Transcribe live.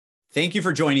Thank you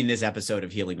for joining this episode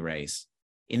of Healing Race.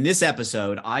 In this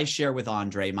episode, I share with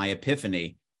Andre my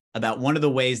epiphany about one of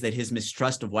the ways that his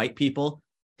mistrust of white people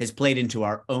has played into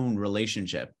our own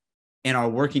relationship and our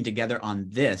working together on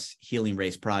this Healing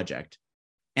Race project.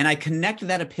 And I connect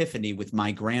that epiphany with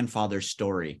my grandfather's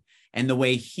story and the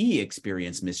way he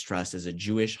experienced mistrust as a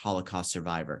Jewish Holocaust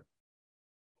survivor.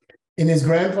 In his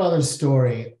grandfather's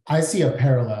story, I see a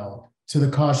parallel to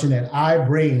the caution that I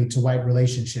bring to white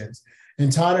relationships. And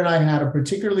Todd and I had a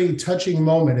particularly touching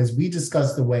moment as we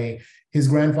discussed the way his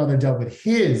grandfather dealt with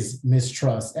his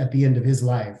mistrust at the end of his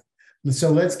life. So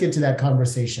let's get to that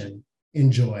conversation.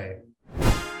 Enjoy.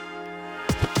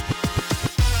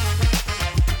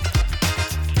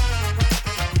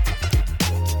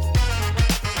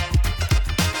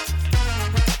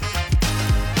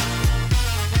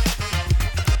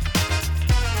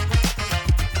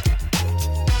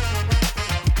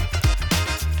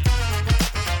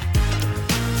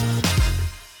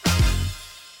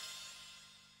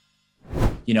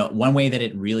 You know, one way that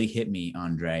it really hit me,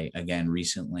 Andre, again,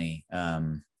 recently,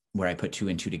 where I put two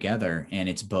and two together, and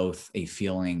it's both a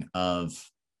feeling of,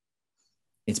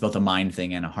 it's both a mind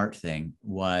thing and a heart thing,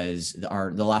 was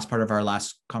the last part of our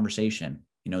last conversation.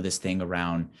 You know, this thing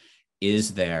around,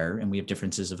 is there, and we have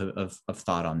differences of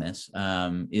thought on this,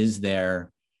 is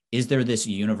there this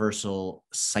universal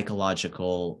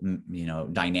psychological,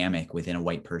 dynamic within a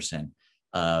white person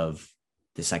of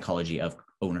the psychology of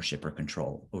ownership or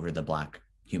control over the Black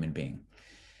human being?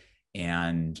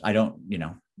 And I don't,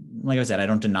 like I said, I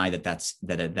don't deny that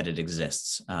it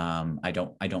exists. I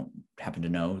don't happen to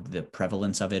know the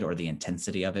prevalence of it or the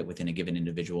intensity of it within a given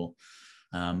individual.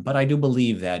 But I do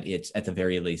believe that it's, at the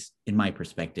very least, in my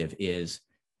perspective, is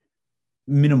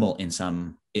minimal in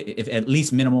some, if at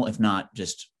least minimal, if not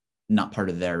just not part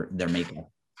of their makeup.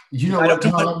 You know what,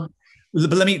 Tom?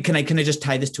 But can I just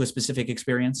tie this to a specific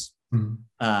experience?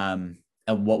 Mm-hmm.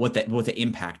 What the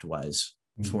impact was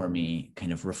for me,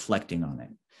 kind of reflecting on it,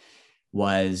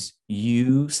 was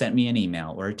you sent me an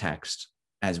email or a text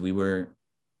as we were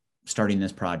starting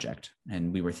this project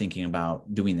and we were thinking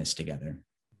about doing this together.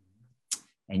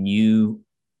 And you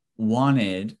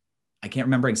wanted, I can't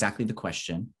remember exactly the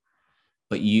question,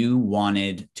 but you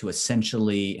wanted to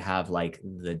essentially have like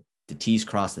the T's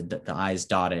crossed, the I's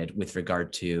dotted with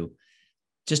regard to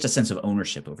just a sense of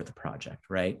ownership over the project,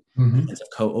 right? Mm-hmm. A sense of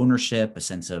co-ownership, a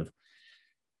sense of,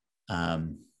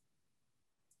 and,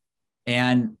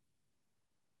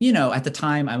 at the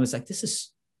time I was like,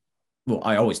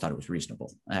 I always thought it was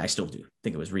reasonable. I still do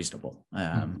think it was reasonable.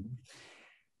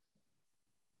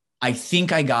 I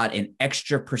think I got an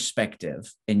extra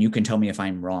perspective, and you can tell me if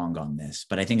I'm wrong on this,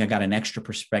 but I think I got an extra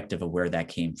perspective of where that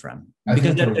came from.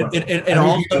 Because it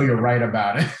also, you're right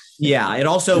about it. Yeah, it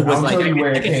also was like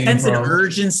a sense of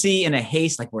urgency and a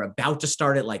haste, like we're about to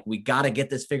start it, like we got to get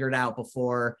this figured out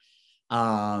before,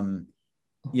 and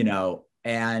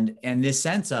this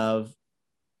sense of,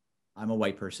 I'm a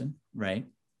white person, right?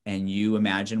 And you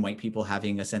imagine white people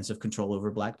having a sense of control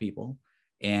over Black people,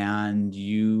 and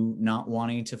you not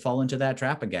wanting to fall into that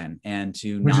trap again, and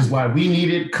which is why we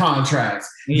needed contracts.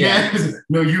 Yeah. Yes.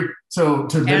 No,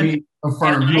 let me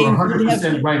affirm, you are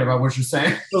 100% right about what you're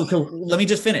saying. So let me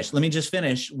just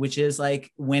finish, which is like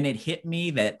when it hit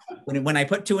me that when I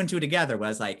put two and two together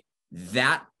was like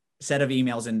that set of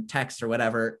emails and texts or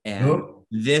whatever, and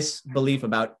this belief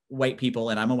about white people,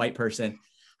 and I'm a white person,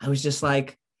 I was just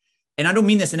like, and I don't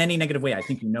mean this in any negative way, I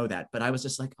think you know that, but I was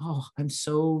just like, oh, I'm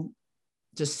so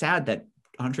just sad that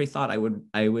Andre thought I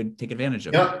would take advantage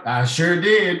of it. I sure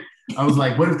did. I was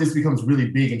like, what if this becomes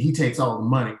really big and he takes all the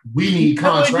money? We need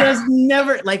contracts. No, it does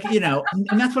never,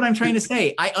 and that's what I'm trying to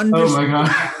say. I understand. Oh my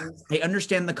God. I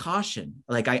understand the caution.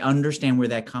 Like, I understand where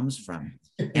that comes from.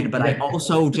 But I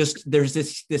also there's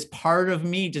this part of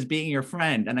me just being your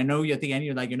friend. And I know you at the end,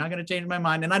 you're like, you're not going to change my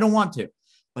mind. And I don't want to.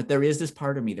 But there is this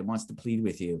part of me that wants to plead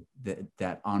with you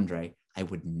that Andre, I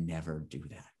would never do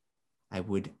that. I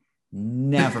would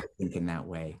never think in that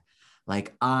way.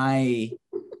 Like, I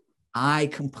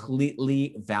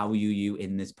completely value you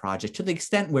in this project to the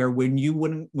extent where when you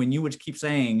would keep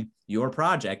saying your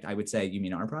project, I would say, you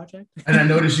mean our project? And I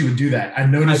noticed you would do that.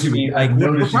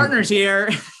 We're partners here.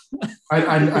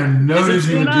 I noticed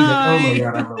you would do that. Oh my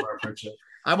God, I love our friendship.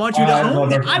 I want you to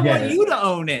own it. I want you to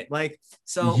own it. Like,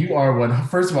 so you are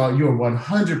first of all, you are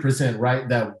 100% right.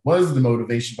 That was the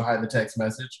motivation behind the text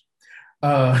message.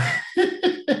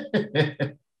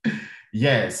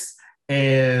 Yes.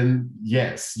 And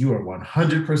yes, you are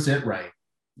 100% right.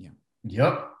 Yeah.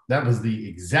 Yep. That was the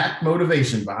exact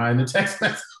motivation behind the text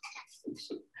message.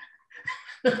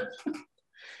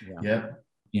 Yeah.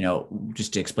 Yep.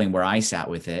 Just to explain where I sat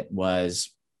with it was,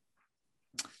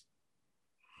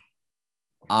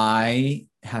 I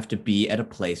have to be at a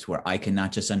place where I can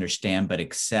not just understand, but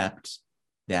accept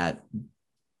that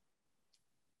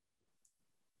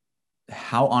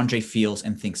how Andre feels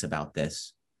and thinks about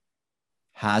this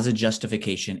has a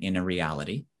justification in a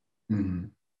reality. Mm-hmm.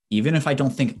 Even if I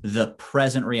don't think the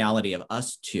present reality of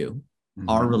us two, mm-hmm.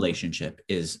 our relationship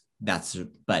is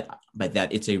but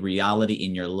that it's a reality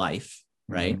in your life,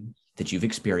 right? Mm-hmm. That you've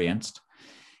experienced.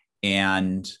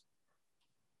 And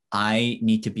I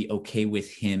need to be okay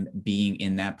with him being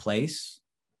in that place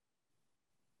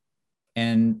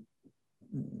and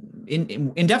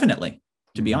indefinitely,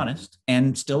 to be honest,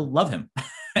 and still love him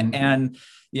mm-hmm. and,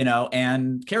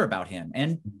 and care about him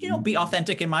and, be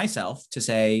authentic in myself to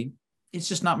say, it's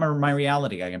just not my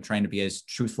reality. I am trying to be as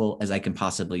truthful as I can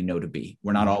possibly know to be.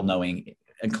 We're not all knowing,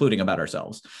 including about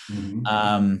ourselves.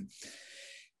 Mm-hmm.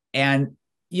 And,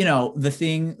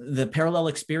 the parallel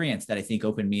experience that I think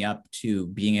opened me up to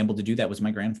being able to do that was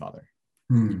my grandfather.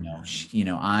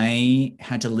 Mm. I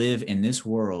had to live in this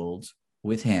world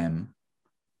with him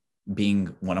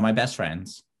being one of my best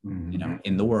friends, mm-hmm.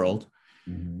 In the world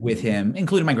mm-hmm. with him,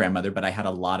 including my grandmother. But I had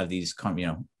a lot of these,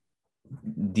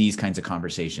 these kinds of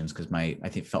conversations because I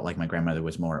think felt like my grandmother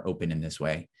was more open in this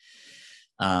way.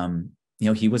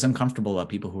 He was uncomfortable about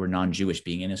people who were non-Jewish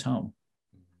being in his home.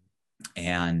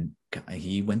 And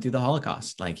he went through the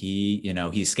Holocaust. Like he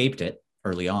escaped it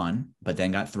early on, but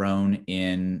then got thrown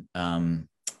in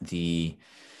he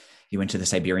went to the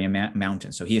Siberian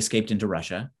mountains. So he escaped into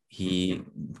Russia. He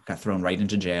got thrown right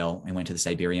into jail and went to the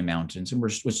Siberian mountains and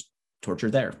was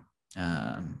tortured there.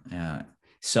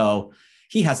 So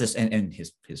he has this, and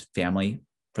his family,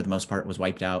 for the most part, was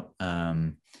wiped out.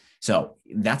 So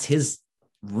that's his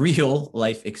real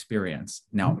life experience.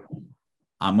 Now,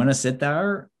 I'm going to sit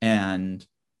there and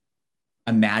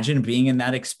imagine being in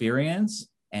that experience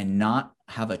and not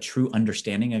have a true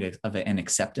understanding of an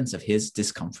acceptance of his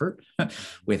discomfort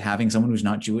with having someone who's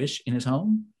not Jewish in his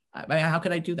home. How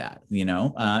could I do that?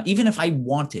 Even if I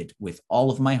wanted with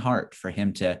all of my heart for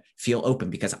him to feel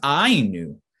open, because I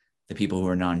knew the people who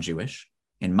were non-Jewish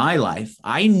in my life,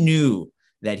 I knew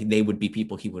that they would be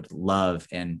people he would love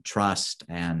and trust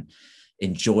and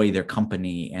enjoy their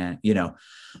company. And,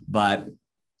 but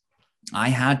I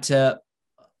had to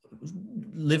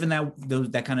live in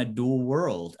that kind of dual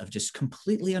world of just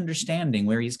completely understanding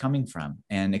where he's coming from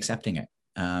and accepting it,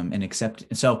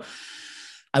 So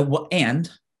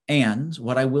and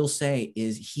what I will say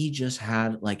is he just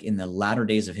had, like, in the latter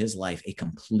days of his life, a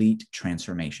complete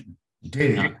transformation.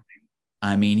 Did he?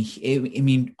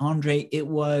 Andre, it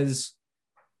was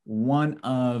one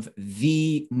of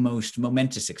the most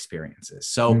momentous experiences.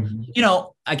 So, mm-hmm.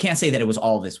 I can't say that it was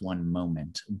all this one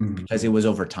moment because it was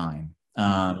over time.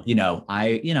 I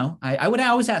would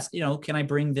always ask, can I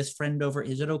bring this friend over?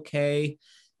 Is it okay?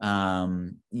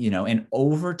 And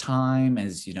over time,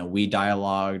 as we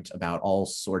dialogued about all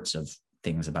sorts of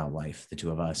things about life, the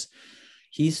two of us,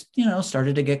 he's,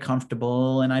 started to get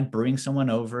comfortable, and I'd bring someone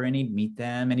over and he'd meet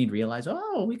them and he'd realize,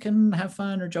 oh, we can have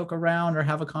fun or joke around or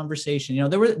have a conversation.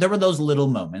 There were those little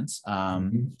moments.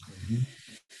 But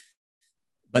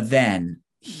then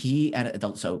he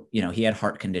had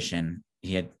heart condition.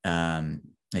 He had,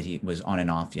 he was on and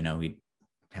off, he'd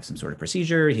have some sort of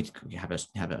procedure. He'd have a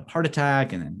heart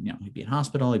attack, and then, he'd be in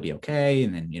hospital, he'd be okay.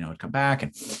 And then, it'd come back.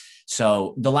 And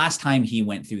so the last time he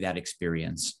went through that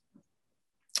experience,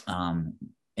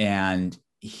 and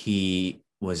he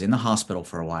was in the hospital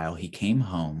for a while, he came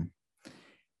home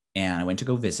and I went to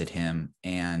go visit him,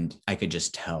 and I could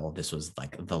just tell this was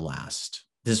the last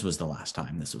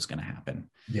time this was going to happen.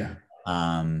 Yeah.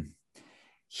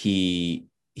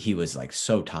 He was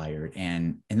so tired.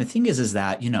 And the thing is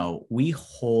that, we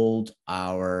hold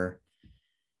our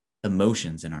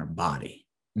emotions in our body.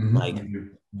 Mm-hmm.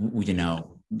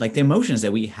 The emotions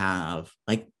that we have,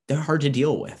 they're hard to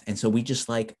deal with. And so we just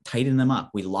tighten them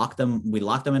up. We lock them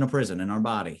in a prison in our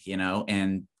body,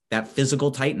 and that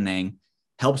physical tightening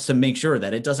helps to make sure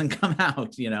that it doesn't come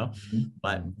out, mm-hmm.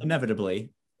 but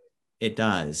inevitably it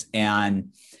does.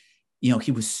 And,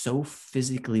 he was so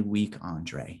physically weak,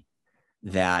 Andre,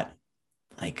 that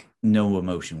no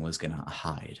emotion was going to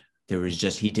hide.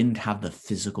 He didn't have the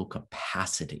physical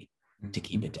capacity to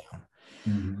keep it down.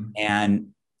 Mm-hmm. And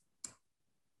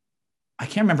I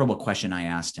can't remember what question I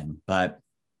asked him, but,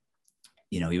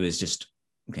 he was just,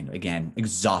 again,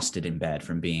 exhausted in bed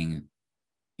from being,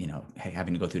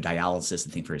 having to go through dialysis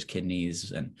and think for his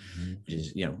kidneys, and mm-hmm. which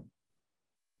is,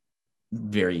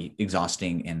 very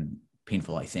exhausting and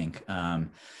painful, I think.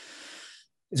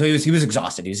 So he was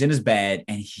exhausted. He was in his bed,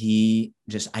 and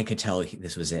I could tell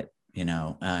this was it.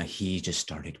 He just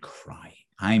started crying.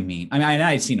 I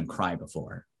had seen him cry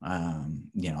before,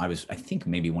 I think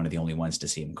maybe one of the only ones to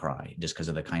see him cry just because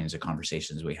of the kinds of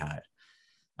conversations we had.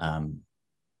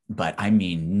 But I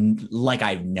mean, like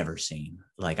I've never seen,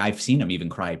 like I've seen him even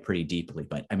cry pretty deeply,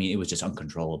 but I mean, it was just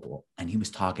uncontrollable. And he was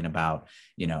talking about,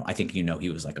 I think, he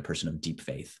was like a person of deep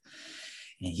faith.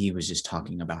 And he was just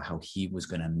talking about how he was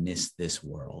going to miss this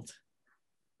world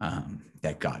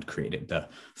that God created, the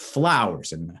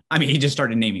flowers. And he just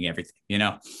started naming everything,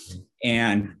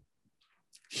 and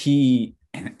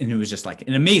and it was just like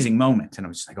an amazing moment. And I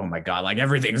was just like, oh my God, like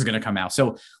everything's going to come out.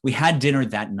 So we had dinner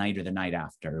that night or the night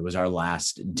after. It was our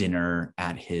last dinner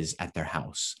at their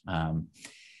house. And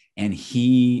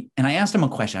I asked him a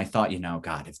question. I thought,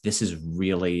 God, if this is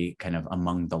really kind of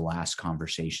among the last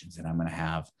conversations that I'm going to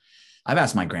have, I've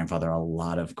asked my grandfather a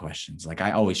lot of questions. Like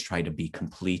I always try to be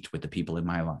complete with the people in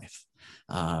my life,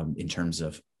 in terms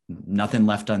of nothing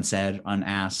left unsaid,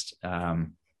 unasked.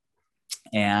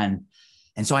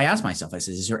 And so I asked myself, I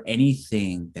said, is there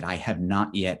anything that I have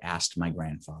not yet asked my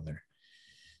grandfather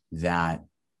that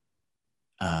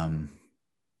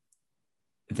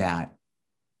that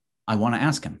I want to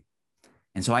ask him?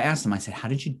 And so I asked him, I said, how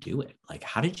did you do it? Like,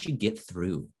 how did you get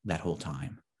through that whole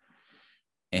time?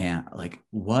 And like,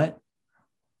 what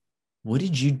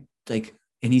did you like?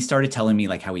 And he started telling me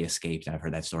like how he escaped. I've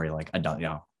heard that story like I don't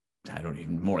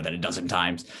even more than a dozen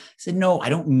times. I said, no, I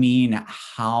don't mean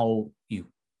how you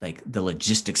like the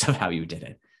logistics of how you did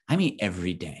it. I mean,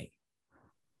 every day,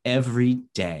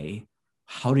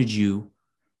 how did you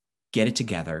get it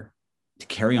together to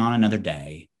carry on another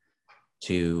day,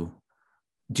 to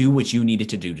do what you needed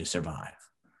to do to survive?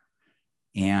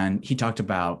 And he talked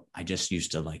about, I just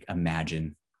used to like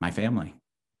imagine my family,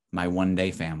 my one day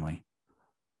family,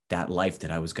 that life that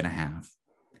I was going to have.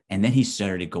 And then he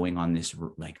started going on this,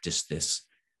 like just this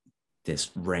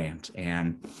rant.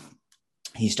 And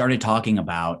he started talking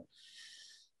about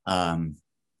a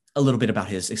little bit about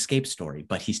his escape story,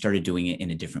 but he started doing it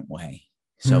in a different way.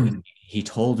 So he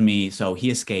told me, so he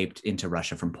escaped into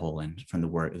Russia from Poland, from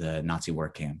the Nazi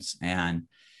work camps. And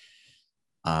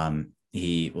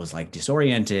he was like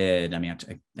disoriented. I mean,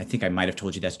 I think I might've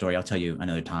told you that story. I'll tell you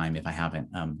another time if I haven't,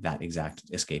 that exact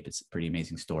escape. It's a pretty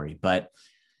amazing story, but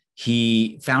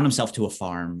he found himself to a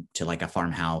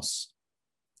farmhouse.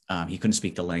 He couldn't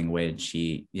speak the language.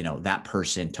 That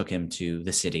person took him to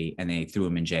the city and they threw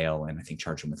him in jail and I think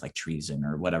charged him with like treason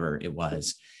or whatever it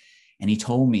was. And he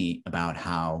told me about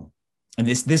how, and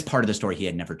this part of the story he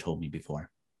had never told me before.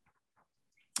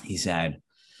 He said,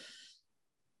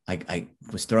 I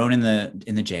was thrown in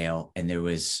the jail and there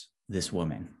was this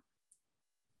woman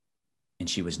and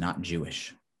she was not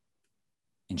Jewish.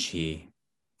 And she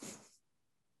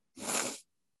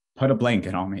put a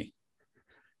blanket on me.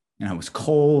 And I was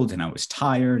cold and I was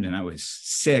tired and I was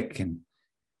sick. And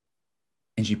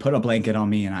she put a blanket on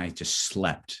me and I just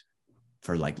slept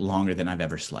for like longer than I've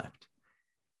ever slept.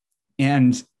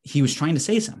 And he was trying to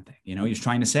say something, he was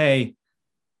trying to say,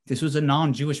 this was a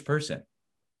non-Jewish person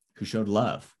who showed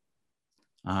love.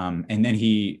 And then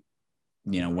he,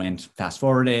 went fast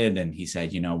forwarded and he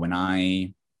said, when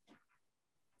I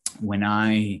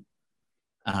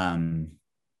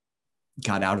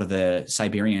got out of the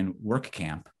Siberian work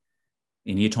camp,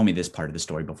 and he told me this part of the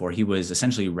story before, he was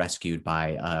essentially rescued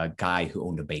by a guy who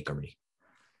owned a bakery,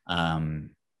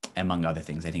 among other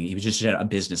things. I think he was just a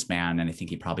businessman. And I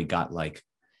think he probably got,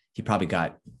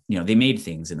 they made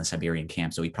things in the Siberian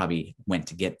camp. So he probably went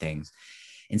to get things.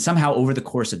 And somehow over the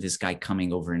course of this guy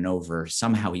coming over and over,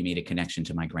 somehow he made a connection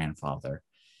to my grandfather.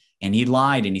 And he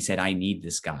lied and he said, I need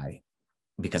this guy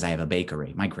because I have a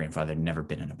bakery. My grandfather had never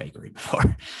been in a bakery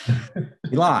before.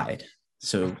 He lied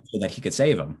so that he could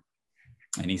save him.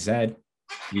 And he said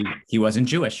he wasn't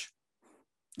Jewish.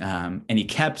 And he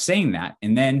kept saying that.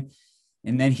 And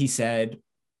then he said,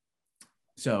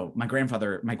 so my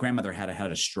grandmother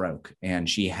had a stroke and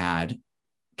she had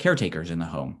caretakers in the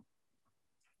home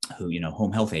who,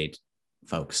 home health aid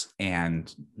folks,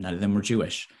 and none of them were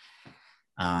Jewish.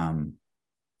 And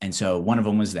so one of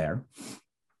them was there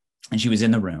and she was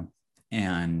in the room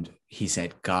and he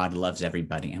said, God loves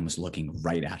everybody, and was looking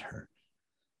right at her.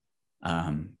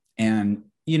 And,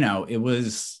 it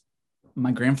was,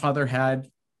 my grandfather had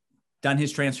done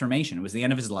his transformation. It was the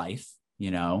end of his life,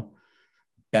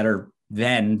 better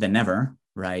then than never.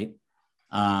 Right.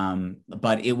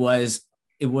 But it was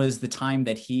the time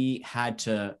that he had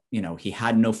to, he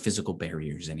had no physical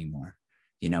barriers anymore.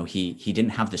 He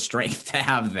didn't have the strength to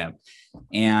have them.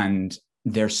 And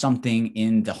there's something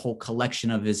in the whole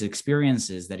collection of his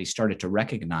experiences that he started to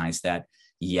recognize that,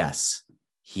 yes,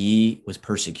 he was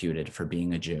persecuted for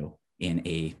being a Jew in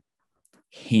a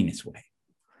heinous way.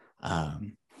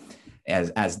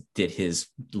 as did his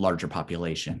larger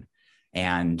population.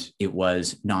 And it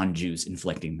was non-Jews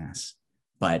inflicting this.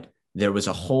 But there was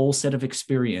a whole set of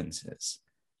experiences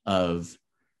of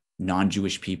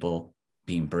non-Jewish people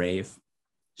being brave,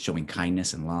 showing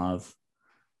kindness and love,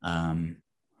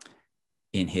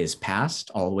 in his past,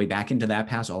 all the way back into that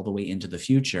past, all the way into the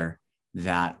future,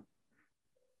 that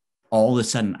all of a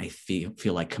sudden I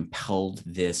feel like compelled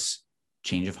this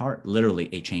change of heart, literally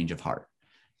a change of heart.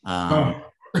 You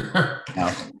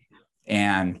know,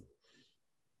 and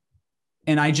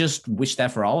I just wish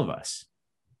that for all of us,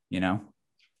 you know.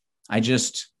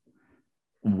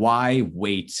 Why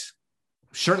wait?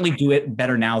 Certainly do it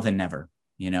better now than never,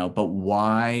 you know, but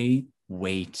why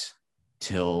wait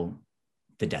till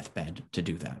the deathbed to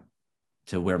do that,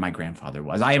 to where my grandfather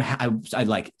was?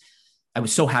 I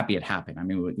was so happy it happened. I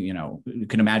mean, you know, you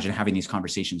can imagine having these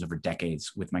conversations over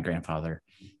decades with my grandfather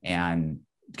and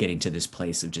getting to this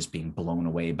place of just being blown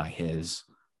away by his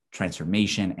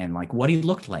transformation and like what he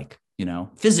looked like, you know,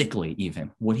 physically,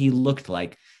 even what he looked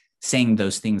like, saying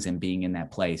those things and being in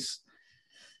that place.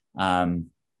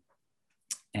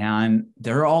 And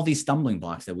there are all these stumbling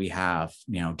blocks that we have,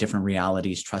 you know, different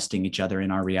realities, trusting each other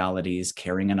in our realities,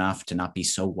 caring enough to not be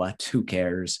so what, who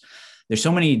cares? There's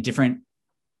so many different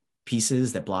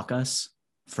pieces that block us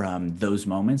from those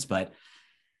moments, but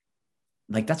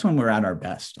like, that's when we're at our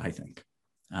best, I think.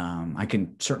 I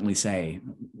can certainly say,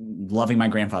 loving my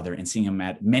grandfather and seeing him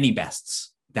at many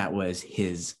bests, that was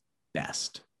his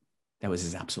best. That was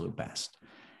his absolute best.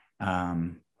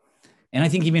 And I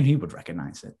think even he would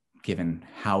recognize it, given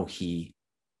how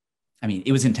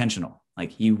it was intentional.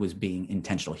 Like, he was being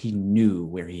intentional. He knew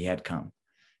where he had come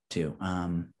to.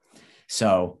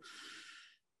 So,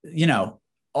 you know,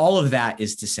 all of that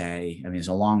is to say, I mean, it's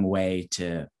a long way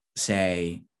to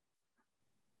say,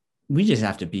 we just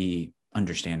have to be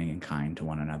understanding and kind to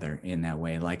one another in that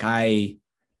way. Like, I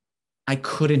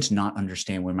couldn't not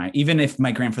understand even if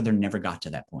my grandfather never got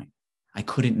to that point, I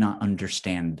couldn't not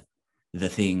understand the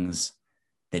things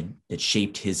that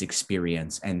shaped his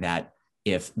experience. And that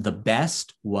if the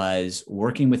best was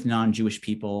working with non-Jewish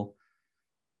people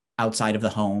outside of the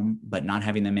home, but not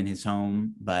having them in his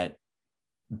home, but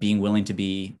being willing to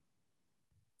be,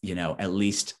 you know, at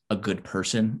least a good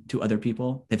person to other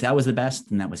people, if that was the best,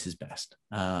 then that was his best.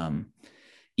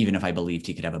 Even if I believed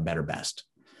he could have a better best.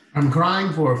 I'm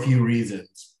crying for a few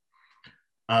reasons.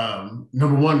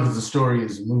 Number one, because the story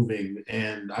is moving,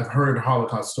 and I've heard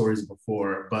Holocaust stories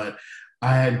before, but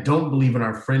I don't believe in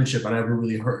our friendship. I never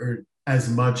really heard as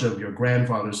much of your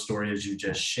grandfather's story as you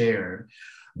just shared,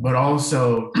 but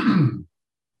also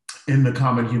in the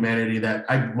common humanity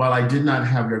that while I did not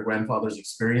have your grandfather's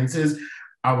experiences,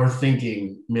 our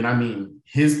thinking,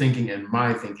 his thinking and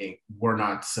my thinking were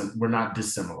not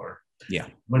dissimilar. Yeah.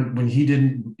 When he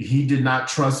did not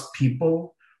trust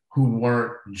people who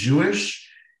weren't Jewish.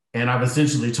 And I've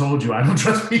essentially told you, I don't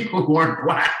trust people who aren't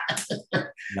Black.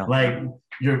 No. Like,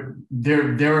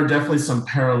 there are definitely some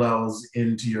parallels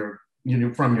into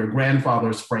from your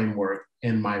grandfather's framework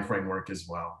in my framework as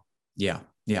well. Yeah.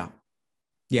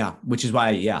 Which is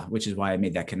why I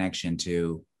made that connection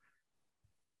to,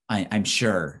 I'm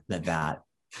sure that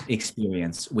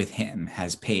experience with him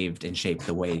has paved and shaped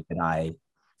the way that I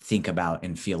think about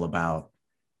and feel about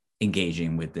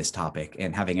engaging with this topic,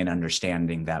 and having an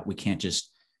understanding that we can't just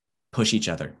push each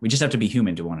other. We just have to be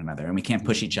human to one another, and we can't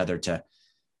push each other to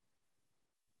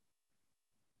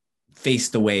face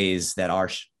the ways that our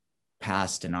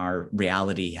past and our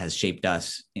reality has shaped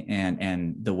us,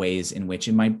 and the ways in which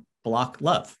it might block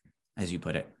love, as you've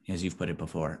put it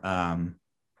before.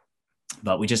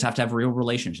 But we just have to have real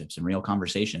relationships and real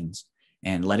conversations,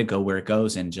 and let it go where it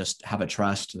goes, and just have a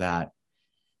trust that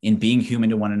in being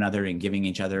human to one another and giving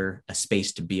each other a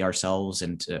space to be ourselves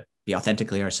and to be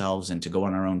authentically ourselves and to go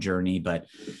on our own journey. But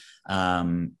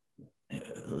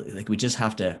like, we just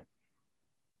have to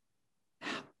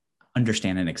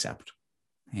understand and accept.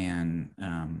 And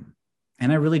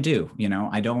I really do,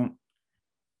 I don't,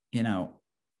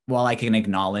 while I can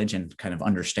acknowledge and kind of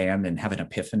understand and have an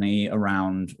epiphany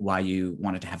around why you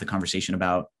wanted to have the conversation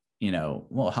about,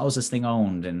 well, how is this thing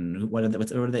owned, and what are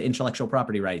the intellectual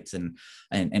property rights, and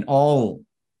all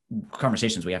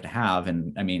conversations we have to have.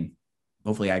 And I mean,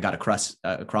 hopefully I got across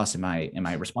in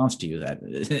my response to you that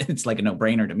it's like a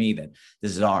no-brainer to me that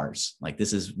this is ours. Like,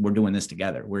 we're doing this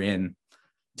together. We're in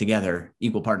together,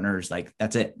 equal partners. Like,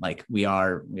 that's it. Like, we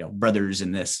are, brothers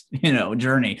in this,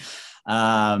 journey.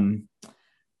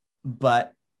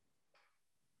 But,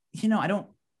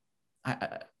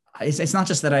 it's not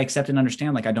just that I accept and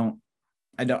understand. Like,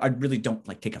 I really don't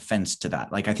like take offense to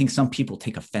that. Like, I think some people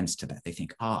take offense to that. They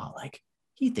think, like,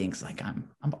 he thinks like I'm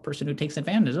a person who takes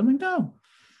advantage. I'm like, no,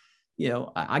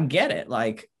 I get it.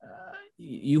 Like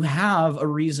you have a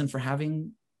reason for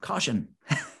having caution.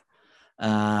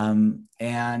 And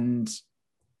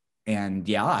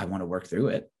yeah, I want to work through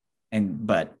it.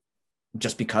 But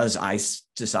just because I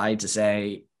decide to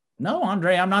say, no,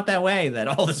 Andre, I'm not that way, that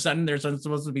all of a sudden there's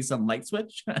supposed to be some light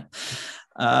switch.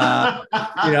 Not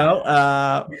at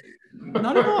all.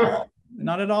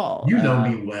 Not at all. You know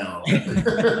me well.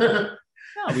 No,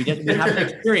 we have to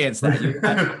experience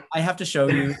that. I have to show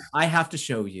you,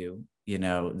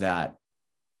 that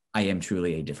I am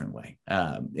truly a different way.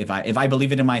 If I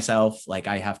believe it in myself, like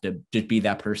I have to just be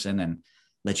that person and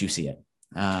let you see it.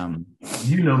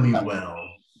 You know me well.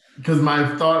 Because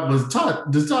my thought was,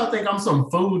 does Todd think I'm some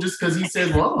fool just because he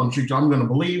said, well, I'm going to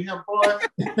believe him, boy?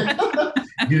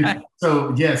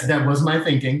 So, yes, that was my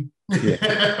thinking.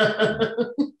 Yeah.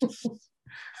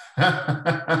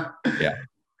 Yeah.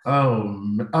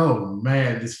 Oh,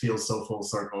 man, this feels so full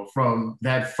circle. From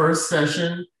that first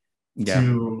session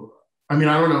to, I mean,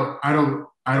 I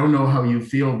don't know how you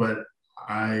feel, but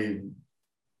I'm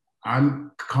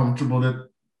comfortable that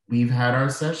we've had our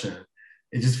session.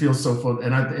 It just feels so full.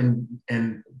 And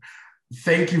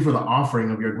thank you for the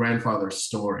offering of your grandfather's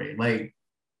story. Like,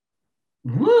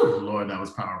 woo, Lord, that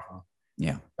was powerful.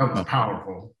 Yeah. That was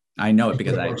powerful. I know it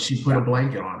because she put a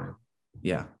blanket on it.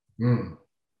 Yeah. Mm.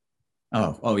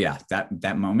 Oh yeah.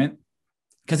 That moment.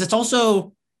 Because it's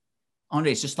also,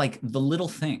 Andre, it's just like the little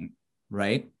thing,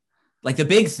 right? Like the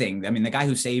big thing. I mean, the guy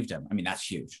who saved him, I mean,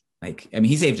 that's huge. Like, I mean,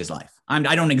 he saved his life. I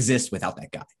don't exist without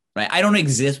that guy, right? I don't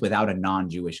exist without a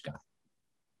non-Jewish guy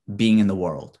being in the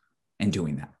world and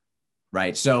doing that,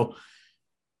 right? So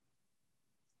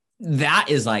that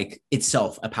is like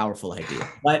itself a powerful idea.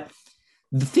 But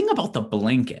the thing about the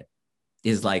blanket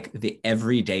is like the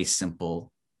everyday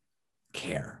simple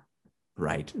care,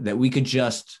 right? That we could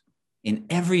just in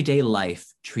everyday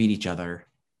life treat each other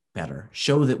better,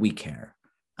 show that we care,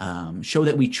 show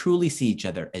that we truly see each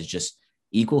other as just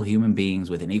equal human beings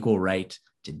with an equal right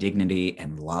to dignity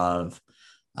and love.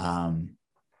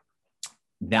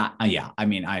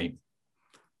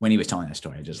 When he was telling that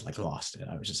story, I just like lost it.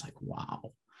 I was just like,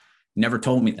 wow, never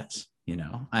told me this.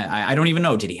 I don't even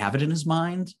know. Did he have it in his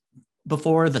mind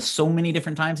before the so many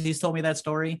different times he's told me that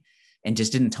story and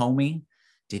just didn't tell me?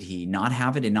 Did he not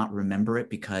have it and not remember it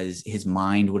because his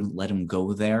mind wouldn't let him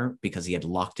go there because he had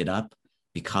locked it up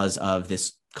because of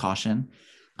this caution?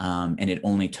 And it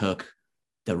only took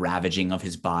the ravaging of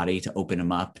his body to open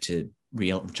him up to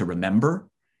remember.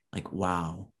 Like,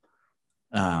 wow.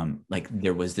 Like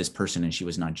there was this person and she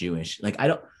was not Jewish. Like,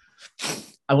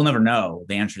 I will never know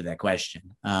the answer to that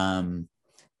question.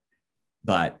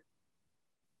 But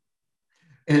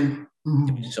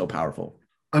it's so powerful.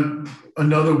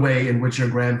 Another way in which your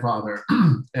grandfather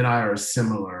and I are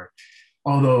similar,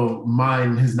 although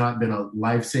mine has not been a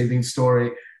life-saving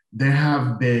story, there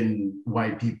have been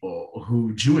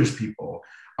Jewish people,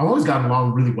 I've always gotten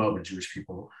along really well with Jewish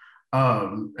people.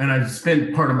 And I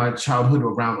spent part of my childhood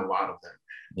around a lot of them.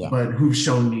 Yeah. But who've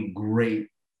shown me great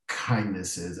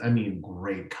kindnesses. I mean,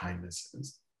 great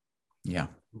kindnesses. Yeah.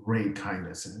 Great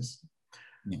kindnesses.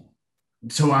 Yeah.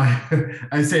 So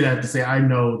I say that to say, I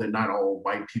know that not all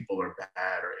white people are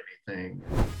bad or anything.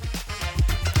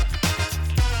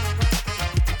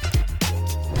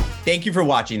 Thank you for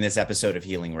watching this episode of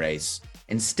Healing Race,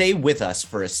 and stay with us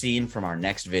for a scene from our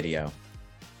next video.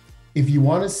 If you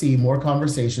want to see more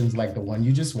conversations like the one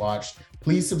you just watched,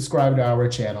 please subscribe to our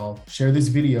channel, share this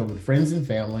video with friends and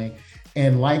family,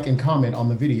 and like and comment on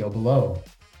the video below.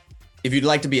 If you'd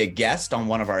like to be a guest on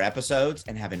one of our episodes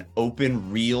and have an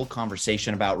open, real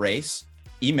conversation about race,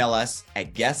 email us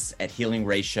at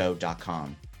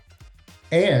guests@healingraceshow.com.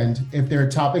 And if there are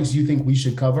topics you think we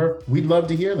should cover, we'd love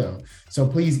to hear them. So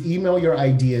please email your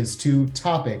ideas to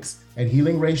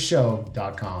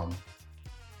topics@healingraceshow.com.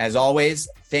 As always,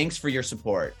 thanks for your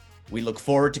support. We look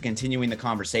forward to continuing the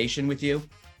conversation with you.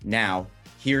 Now,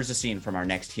 here's a scene from our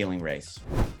next Healing Race.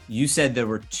 You said there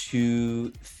were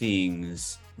two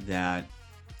things that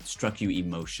struck you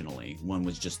emotionally. One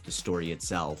was just the story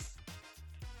itself,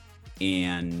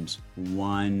 and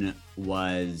one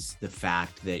was the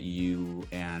fact that you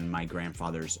and my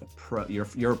grandfather's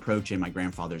your approach and my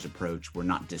grandfather's approach were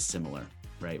not dissimilar,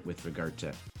 right, with regard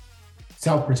to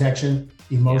self-protection,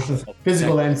 emotional,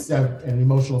 physical and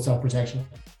emotional self-protection.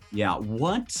 Yeah.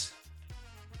 What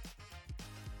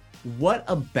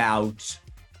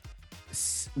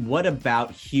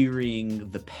about hearing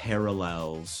the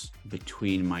parallels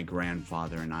between my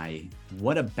grandfather and I?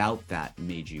 What about that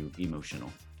made you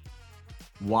emotional?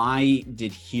 Why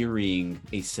did hearing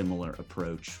a similar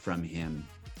approach from him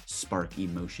spark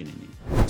emotion in you?